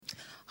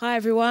Hi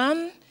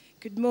everyone,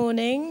 good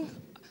morning.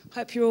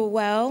 Hope you're all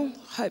well.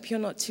 Hope you're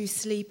not too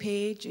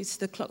sleepy due to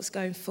the clocks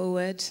going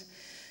forward.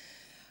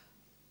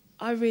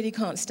 I really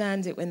can't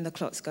stand it when the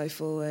clocks go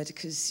forward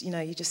because,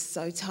 you're just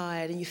so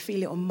tired and you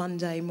feel it on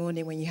Monday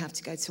morning when you have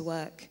to go to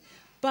work.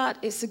 But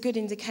it's a good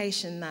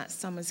indication that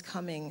summer's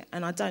coming,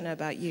 and I don't know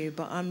about you,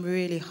 but I'm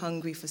really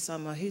hungry for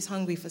summer. Who's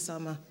hungry for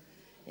summer?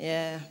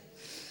 Yeah.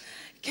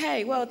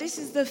 Okay, well, this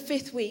is the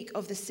 5th week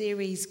of the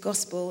series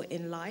Gospel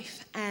in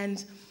Life,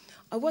 and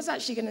I was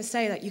actually going to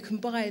say that you can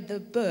buy the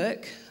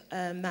book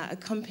that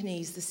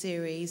accompanies the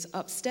series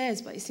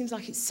upstairs, but it seems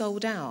like it's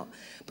sold out.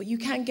 But you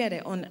can get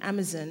it on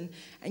Amazon,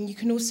 and you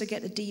can also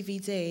get the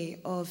DVD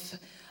of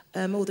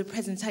all the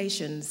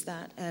presentations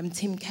that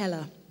Tim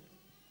Keller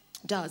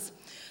does.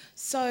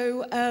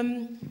 So,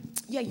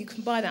 you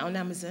can buy that on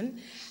Amazon.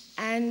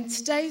 And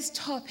today's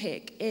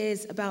topic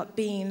is about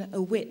being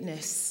a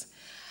witness.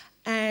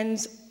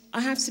 And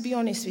I have to be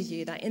honest with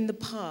you that in the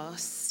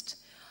past,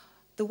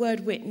 the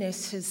word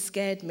witness has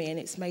scared me and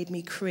it's made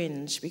me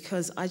cringe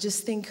because I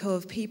just think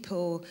of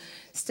people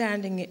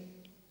standing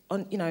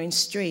on, in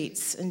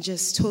streets and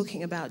just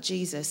talking about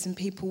Jesus and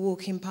people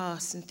walking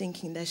past and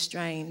thinking they're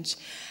strange.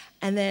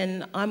 And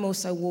then I'm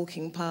also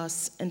walking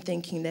past and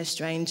thinking they're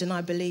strange and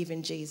I believe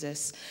in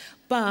Jesus.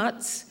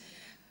 But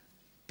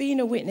being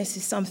a witness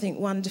is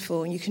something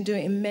wonderful and you can do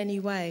it in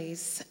many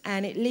ways.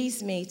 And it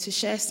leads me to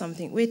share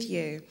something with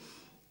you.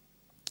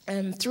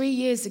 3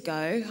 years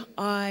ago,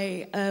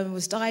 I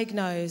was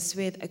diagnosed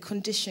with a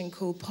condition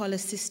called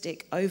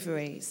polycystic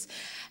ovaries.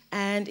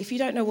 And if you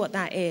don't know what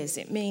that is,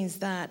 it means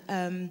that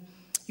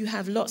you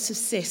have lots of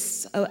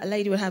cysts. A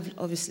lady will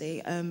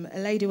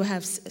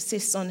have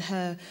cysts on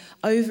her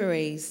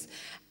ovaries.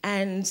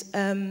 And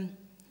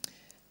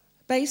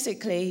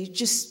basically,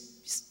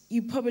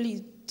 you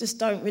probably just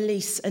don't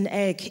release an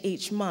egg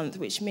each month,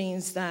 which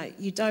means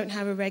that you don't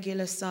have a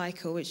regular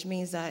cycle, which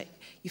means that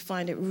you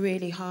find it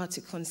really hard to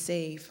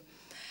conceive.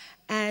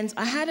 And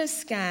I had a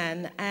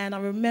scan, and I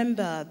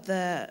remember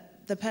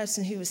the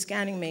person who was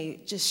scanning me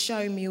just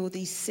showing me all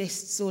these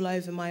cysts all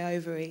over my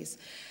ovaries.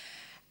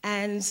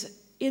 And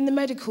in the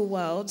medical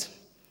world,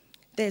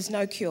 there's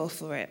no cure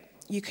for it.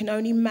 You can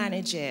only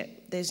manage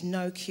it. There's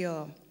no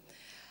cure.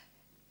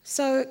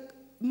 So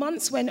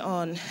months went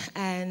on,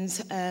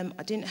 and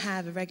I didn't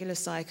have a regular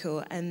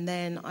cycle. And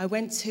then I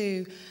went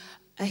to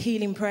a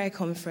healing prayer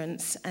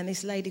conference, and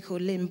this lady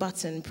called Lynn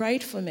Button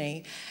prayed for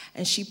me,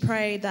 and she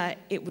prayed that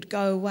it would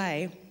go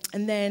away.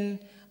 And then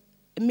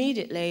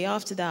immediately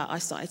after that, I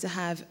started to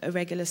have a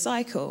regular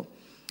cycle.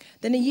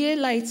 Then a year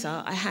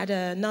later, I had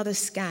another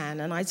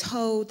scan, and I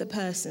told the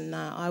person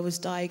that I was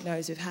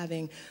diagnosed with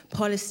having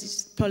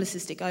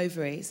polycystic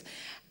ovaries.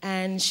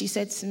 And she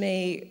said to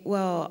me,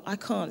 well, I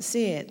can't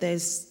see it.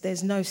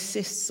 There's no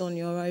cysts on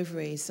your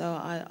ovaries,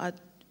 so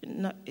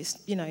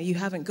you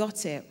haven't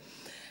got it.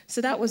 So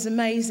that was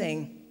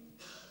amazing.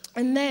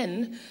 And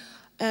then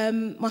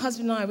my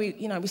husband and I,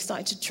 we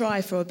started to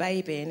try for a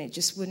baby, and it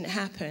just wouldn't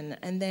happen.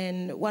 And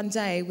then one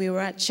day we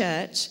were at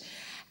church,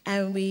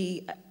 and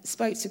we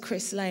spoke to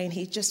Chris Lane.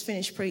 He'd just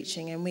finished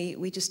preaching, and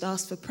we just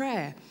asked for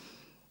prayer.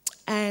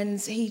 And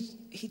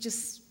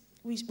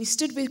we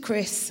stood with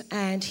Chris,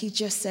 and he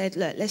just said,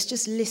 look, let's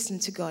just listen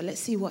to God. Let's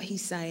see what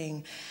he's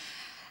saying.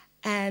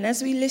 And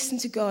as we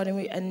listened to God,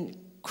 and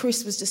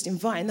Chris was just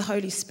inviting the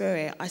Holy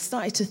Spirit, I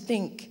started to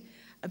think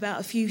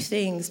about a few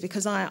things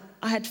because I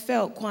had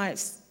felt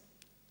quite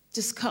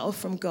just cut off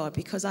from God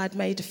because I'd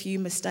made a few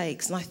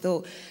mistakes. And I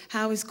thought,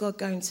 how is God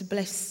going to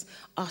bless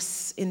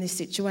us in this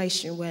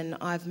situation when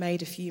I've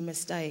made a few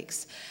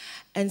mistakes?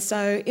 And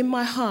so in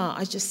my heart,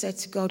 I just said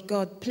to God,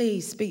 God,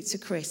 please speak to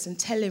Chris and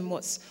tell him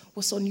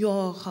what's on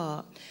your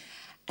heart.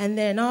 And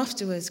then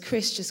afterwards,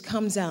 Chris just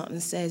comes out and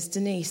says,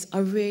 Denise, I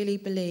really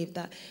believe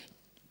that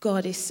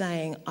God is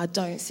saying, I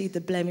don't see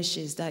the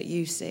blemishes that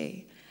you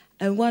see.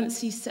 And once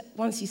he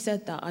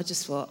said that, I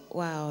just thought,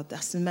 wow,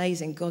 that's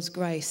amazing. God's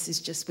grace is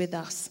just with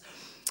us.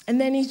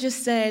 And then he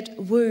just said,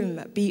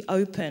 womb, be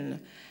open.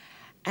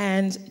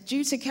 And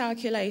due to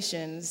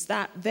calculations,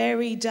 that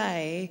very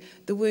day,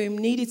 the womb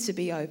needed to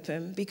be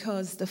open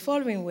because the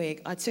following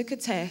week, I took a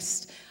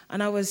test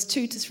and I was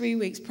 2 to 3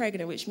 weeks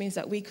pregnant, which means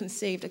that we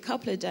conceived a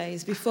couple of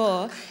days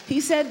before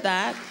he said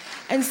that.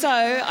 And so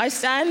I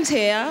stand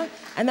here,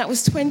 and that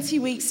was 20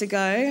 weeks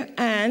ago,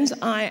 and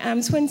I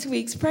am 20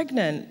 weeks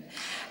pregnant.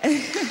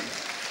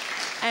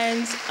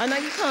 And I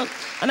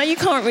know you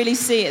can't really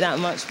see it that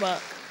much,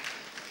 but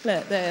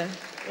look there,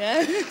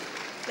 yeah,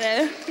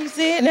 there, you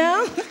see it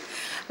now.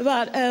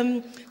 But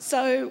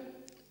so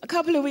a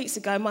couple of weeks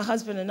ago, my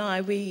husband and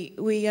I we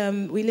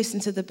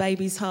listened to the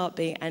baby's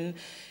heartbeat, and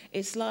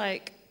it's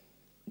like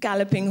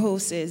galloping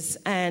horses.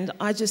 And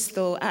I just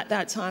thought at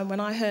that time when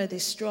I heard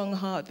this strong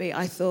heartbeat,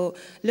 I thought,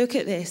 look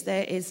at this,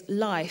 there is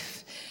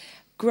life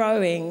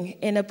growing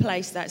in a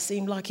place that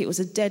seemed like it was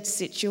a dead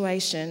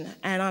situation.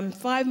 And I'm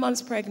 5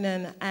 months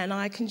pregnant, and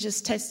I can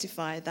just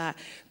testify that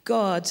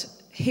God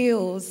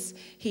heals.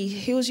 He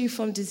heals you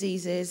from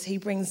diseases. He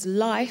brings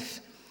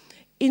life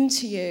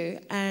into you,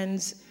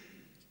 and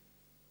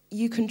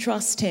you can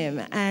trust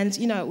him. And,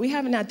 we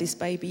haven't had this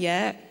baby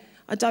yet.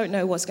 I don't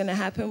know what's going to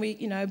happen,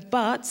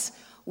 but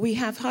we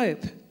have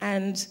hope.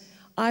 And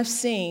I've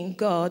seen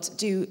God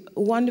do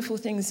wonderful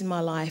things in my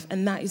life,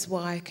 and that is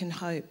why I can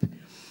hope.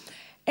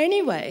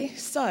 Anyway,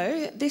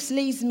 so this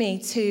leads me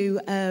to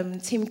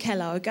Tim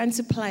Keller. We're going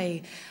to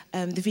play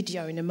the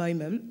video in a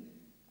moment.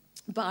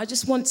 But I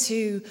just want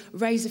to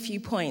raise a few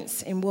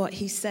points in what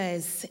he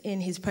says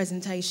in his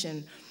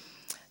presentation.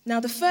 Now,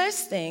 the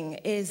first thing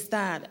is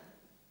that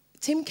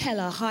Tim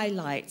Keller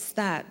highlights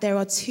that there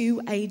are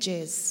two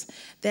ages.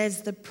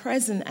 There's the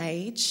present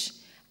age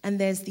and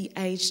there's the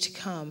age to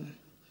come.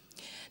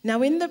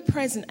 Now, in the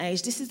present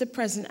age, this is the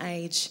present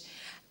age,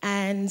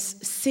 and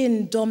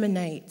sin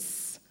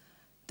dominates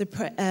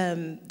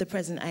the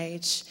present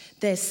age.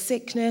 There's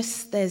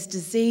sickness, there's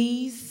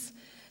disease,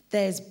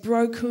 there's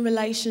broken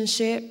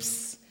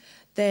relationships,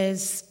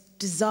 there's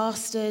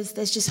disasters,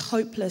 there's just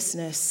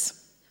hopelessness.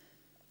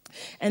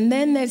 And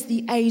then there's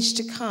the age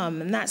to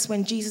come, and that's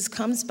when Jesus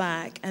comes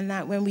back, and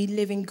that when we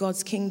live in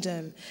God's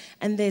kingdom.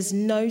 And there's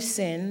no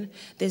sin,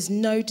 there's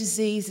no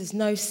disease, there's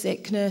no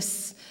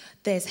sickness,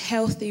 there's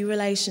healthy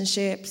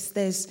relationships,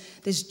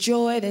 there's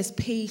joy, there's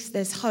peace,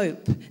 there's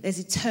hope, there's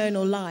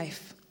eternal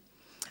life.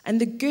 And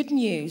the good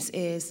news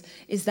is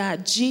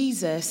that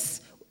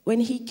Jesus, when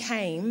he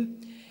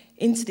came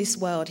into this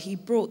world, he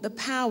brought the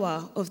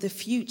power of the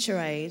future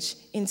age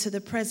into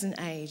the present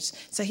age.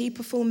 So he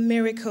performed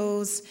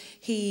miracles,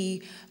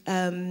 he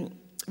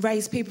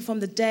raised people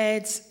from the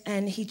dead,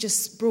 and he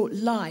just brought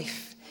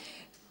life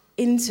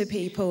into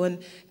people.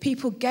 And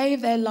people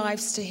gave their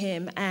lives to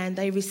him, and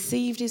they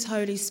received his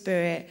Holy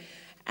Spirit,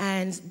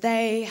 and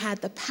they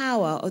had the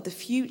power of the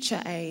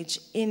future age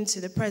into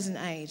the present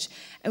age.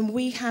 And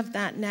we have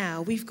that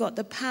now. We've got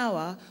the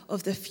power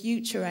of the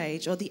future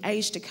age, or the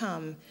age to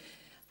come,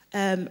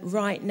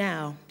 right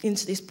now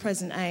into this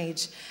present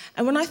age.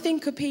 And when I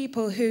think of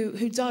people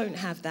who don't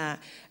have that,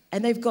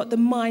 and they've got the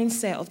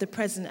mindset of the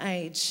present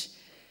age,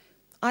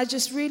 I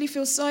just really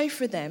feel sorry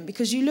for them,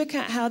 because you look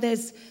at how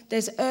there's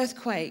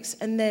earthquakes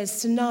and there's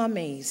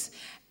tsunamis,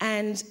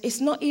 and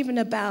it's not even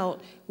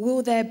about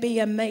will there be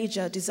a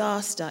major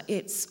disaster,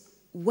 it's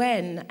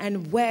when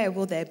and where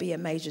will there be a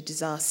major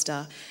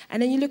disaster.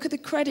 And then you look at the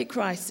credit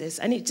crisis,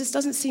 and it just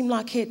doesn't seem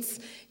like it's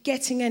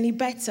getting any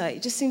better.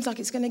 It just seems like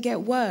it's going to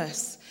get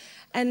worse.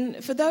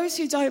 And for those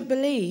who don't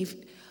believe,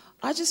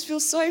 I just feel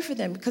sorry for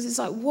them, because it's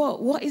like,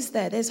 what is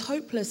there? There's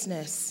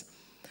hopelessness.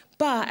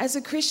 But as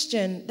a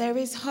Christian, there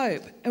is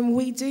hope, and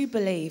we do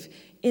believe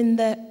in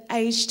the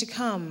age to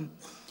come.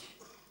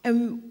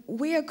 And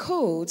we are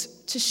called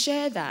to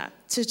share that,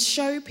 to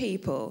show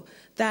people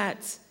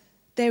that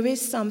there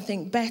is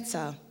something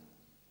better.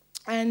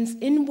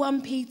 And in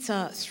 1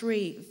 Peter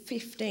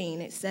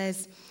 3:15, it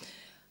says,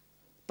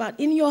 "But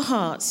in your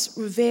hearts,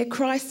 revere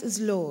Christ as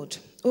Lord.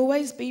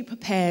 Always be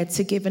prepared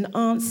to give an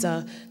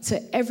answer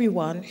to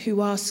everyone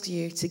who asks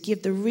you to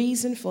give the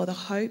reason for the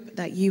hope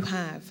that you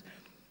have.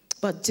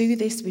 But do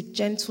this with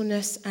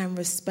gentleness and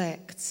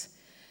respect."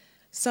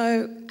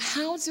 So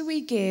how do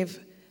we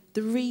give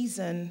the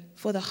reason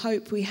for the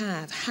hope we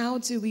have? How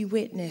do we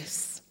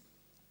witness?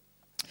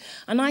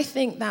 And I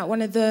think that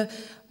one of the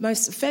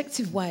most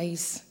effective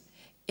ways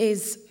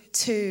is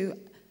to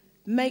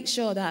make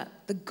sure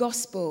that the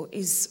gospel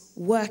is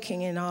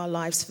working in our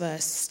lives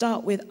first.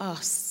 Start with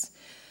us.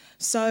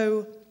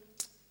 So,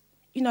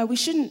 we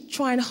shouldn't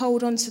try and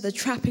hold on to the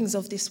trappings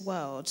of this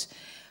world,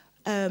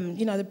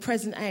 the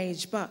present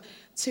age, but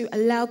to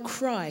allow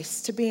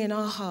Christ to be in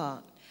our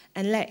heart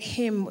and let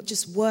him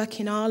just work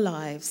in our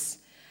lives.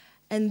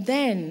 And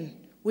then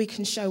we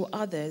can show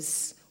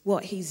others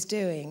what he's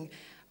doing,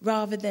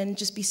 rather than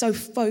just be so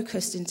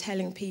focused in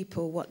telling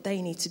people what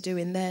they need to do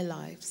in their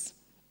lives.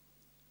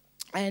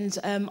 And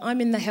I'm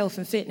in the health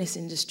and fitness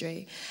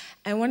industry.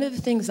 And one of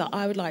the things that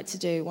I would like to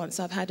do once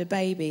I've had a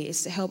baby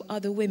is to help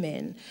other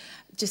women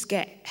just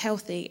get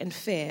healthy and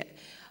fit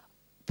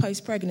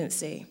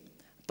post-pregnancy.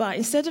 But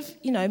instead of,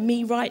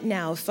 me right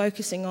now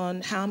focusing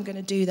on how I'm going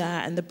to do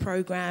that and the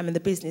program and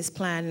the business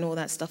plan and all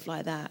that stuff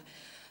like that,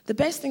 the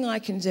best thing I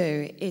can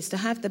do is to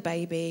have the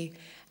baby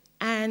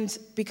and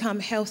become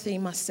healthy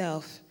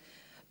myself.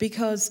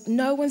 Because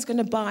no one's going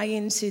to buy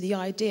into the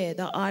idea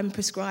that I'm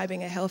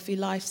prescribing a healthy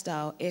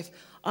lifestyle if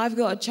I've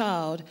got a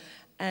child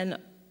and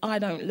I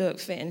don't look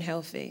fit and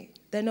healthy.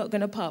 They're not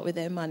going to part with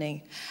their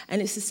money.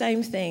 And it's the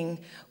same thing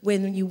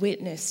when you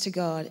witness to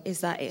God,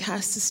 is that it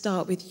has to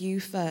start with you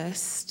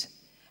first,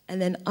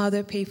 and then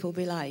other people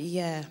be like,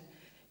 yeah,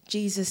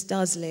 Jesus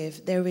does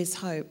live. There is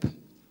hope.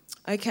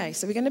 Okay,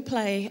 so we're going to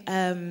play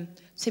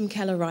Tim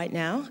Keller right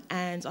now,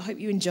 and I hope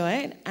you enjoy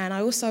it. And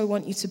I also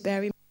want you to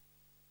bear in mind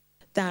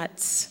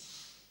that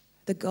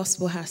the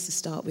gospel has to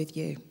start with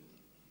you.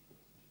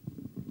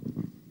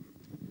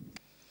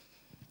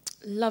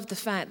 Love the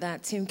fact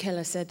that Tim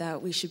Keller said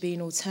that we should be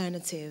an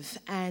alternative.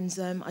 And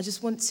I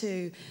just want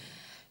to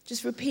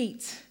just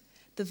repeat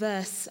the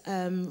verse,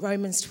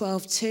 Romans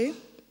 12:2.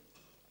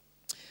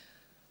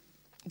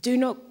 "Do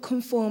not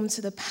conform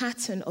to the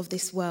pattern of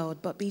this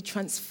world, but be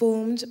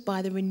transformed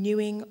by the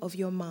renewing of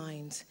your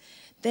mind.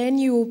 Then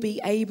you will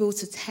be able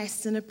to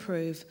test and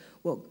approve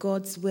what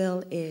God's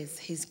will is,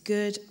 his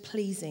good,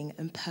 pleasing,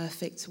 and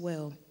perfect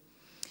will.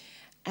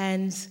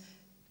 And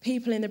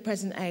people in the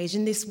present age,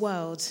 in this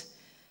world,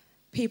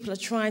 people are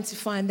trying to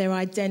find their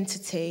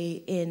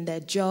identity in their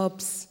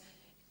jobs,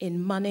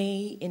 in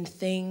money, in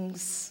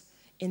things,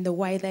 in the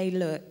way they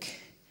look.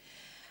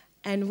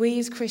 And we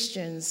as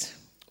Christians,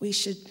 we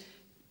should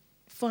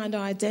find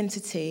our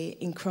identity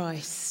in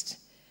Christ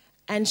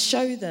and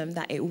show them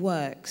that it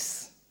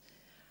works.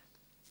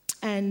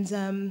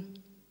 And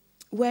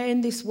where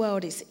in this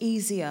world it's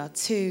easier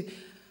to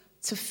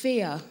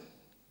fear,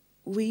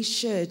 we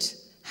should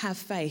have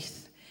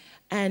faith.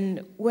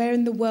 And where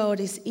in the world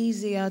it's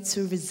easier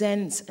to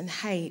resent and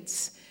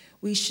hate,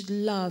 we should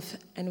love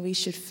and we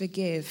should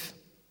forgive.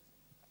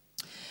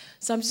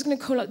 So I'm just going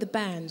to call up the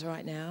band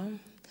right now.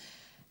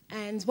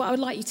 And what I would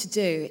like you to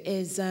do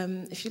is,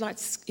 if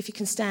you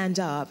can stand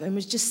up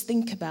and just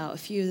think about a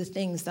few of the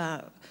things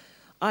that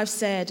I've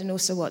said and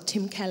also what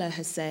Tim Keller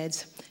has said.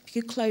 If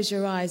you could close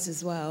your eyes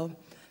as well.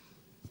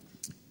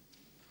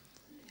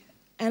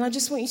 And I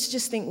just want you to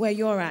just think where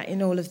you're at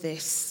in all of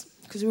this,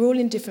 because we're all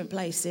in different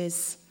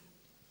places.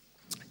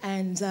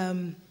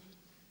 And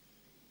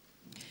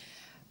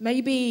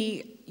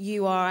maybe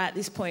you are at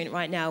this point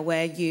right now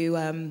where you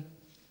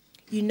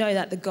know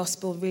that the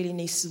gospel really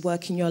needs to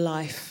work in your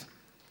life.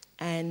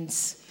 And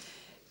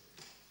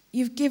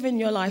you've given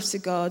your life to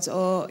God,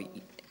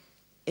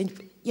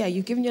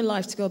 you've given your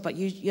life to God, but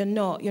you're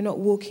not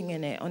walking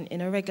in it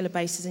in a regular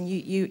basis, and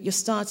you're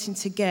starting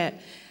to get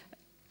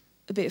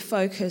a bit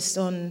focused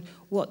on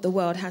what the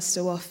world has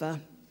to offer.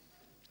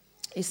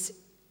 It's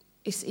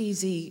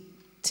easy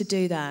to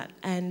do that,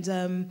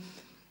 and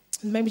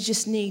maybe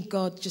just need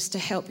God just to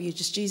help you,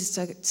 just Jesus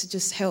to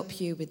just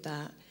help you with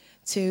that,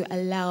 to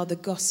allow the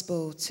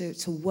gospel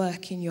to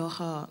work in your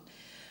heart.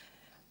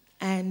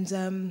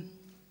 And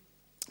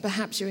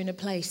perhaps you're in a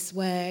place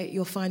where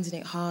you're finding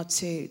it hard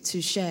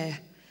to share.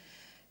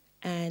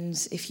 And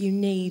if you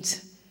need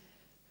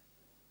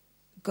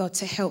God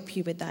to help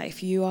you with that,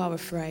 if you are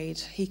afraid,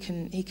 He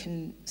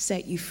can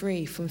set you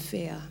free from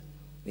fear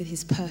with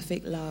His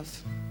perfect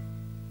love.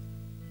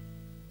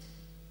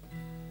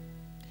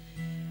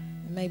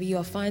 And maybe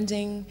you're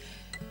finding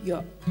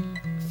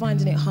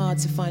it hard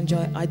to find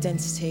your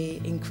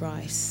identity in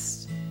Christ.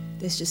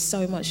 There's just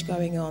so much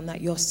going on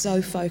that you're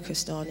so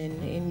focused on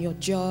in your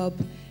job,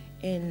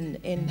 in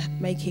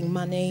making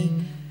money,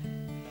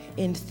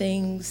 in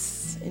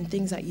things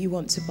that you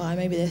want to buy.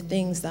 Maybe there are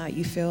things that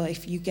you feel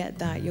if you get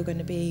that, you're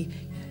going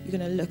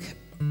to look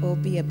or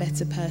be a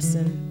better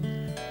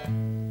person.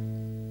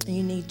 And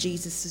you need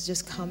Jesus to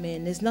just come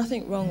in. There's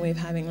nothing wrong with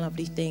having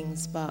lovely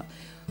things, but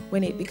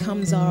when it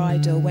becomes our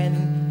idol,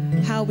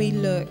 when how we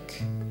look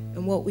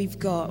and what we've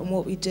got and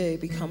what we do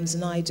becomes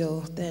an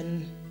idol,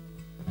 then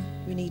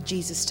we need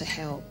Jesus to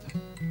help. So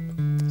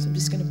I'm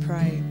just going to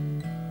pray.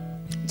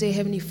 Dear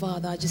Heavenly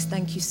Father, I just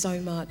thank you so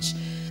much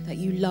that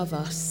you love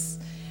us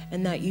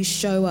and that you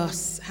show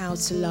us how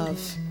to love.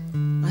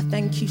 I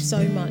thank you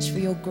so much for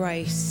your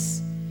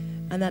grace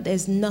and that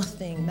there's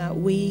nothing that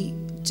we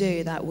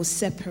do that will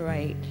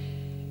separate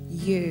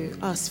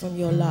us from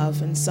your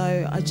love. And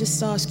so I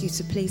just ask you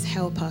to please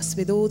help us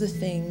with all the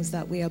things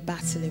that we are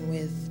battling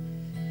with.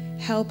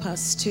 Help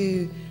us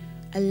to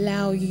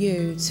allow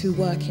you to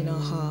work in our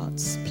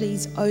hearts.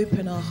 Please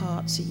open our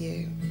heart to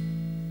you.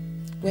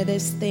 Where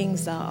there's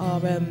things that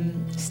are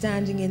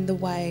standing in the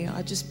way,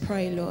 I just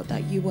pray, Lord,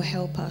 that you will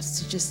help us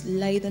to just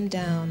lay them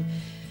down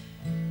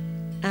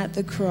at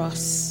the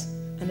cross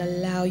and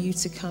allow you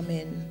to come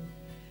in.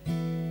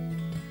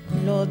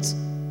 Lord,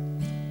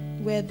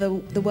 where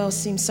the world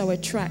seems so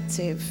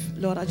attractive,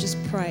 Lord, I just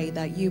pray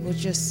that you will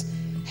just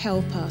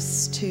help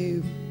us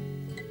to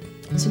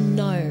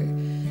know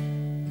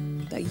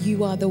that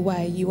you are the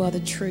way, you are the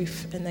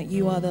truth, and that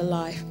you are the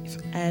life,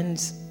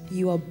 and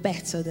you are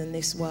better than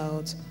this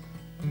world.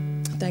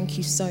 Thank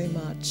you so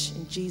much.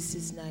 In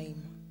Jesus' name.